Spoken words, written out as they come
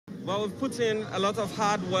Well, we've put in a lot of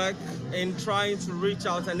hard work in trying to reach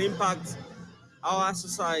out and impact our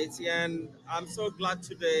society, and I'm so glad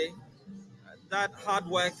today that hard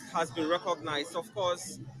work has been recognized. Of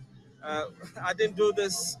course, I didn't do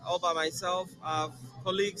this all by myself. I have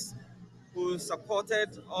colleagues who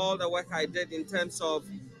supported all the work I did in terms of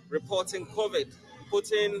reporting COVID,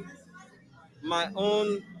 putting my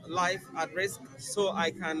own life at risk so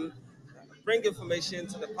I can bring information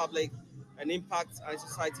to the public and impact our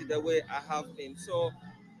society the way I have been. So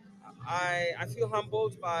I feel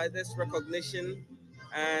humbled by this recognition,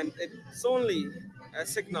 and it's only a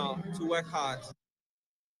signal to work hard.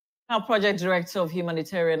 Now, Project Director of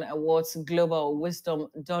Humanitarian Awards Global, Wisdom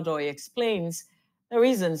Dodoy, explains the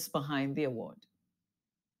reasons behind the award.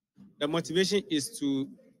 The motivation is to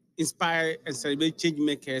inspire and celebrate change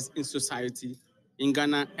makers in society, in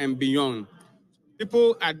Ghana and beyond.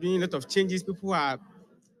 People are doing a lot of changes. People are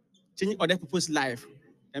changing other people's life.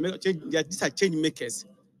 These are change makers.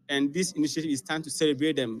 And this initiative is time to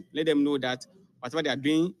celebrate them, let them know that whatever they are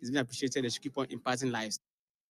doing is being appreciated. They should keep on impacting lives.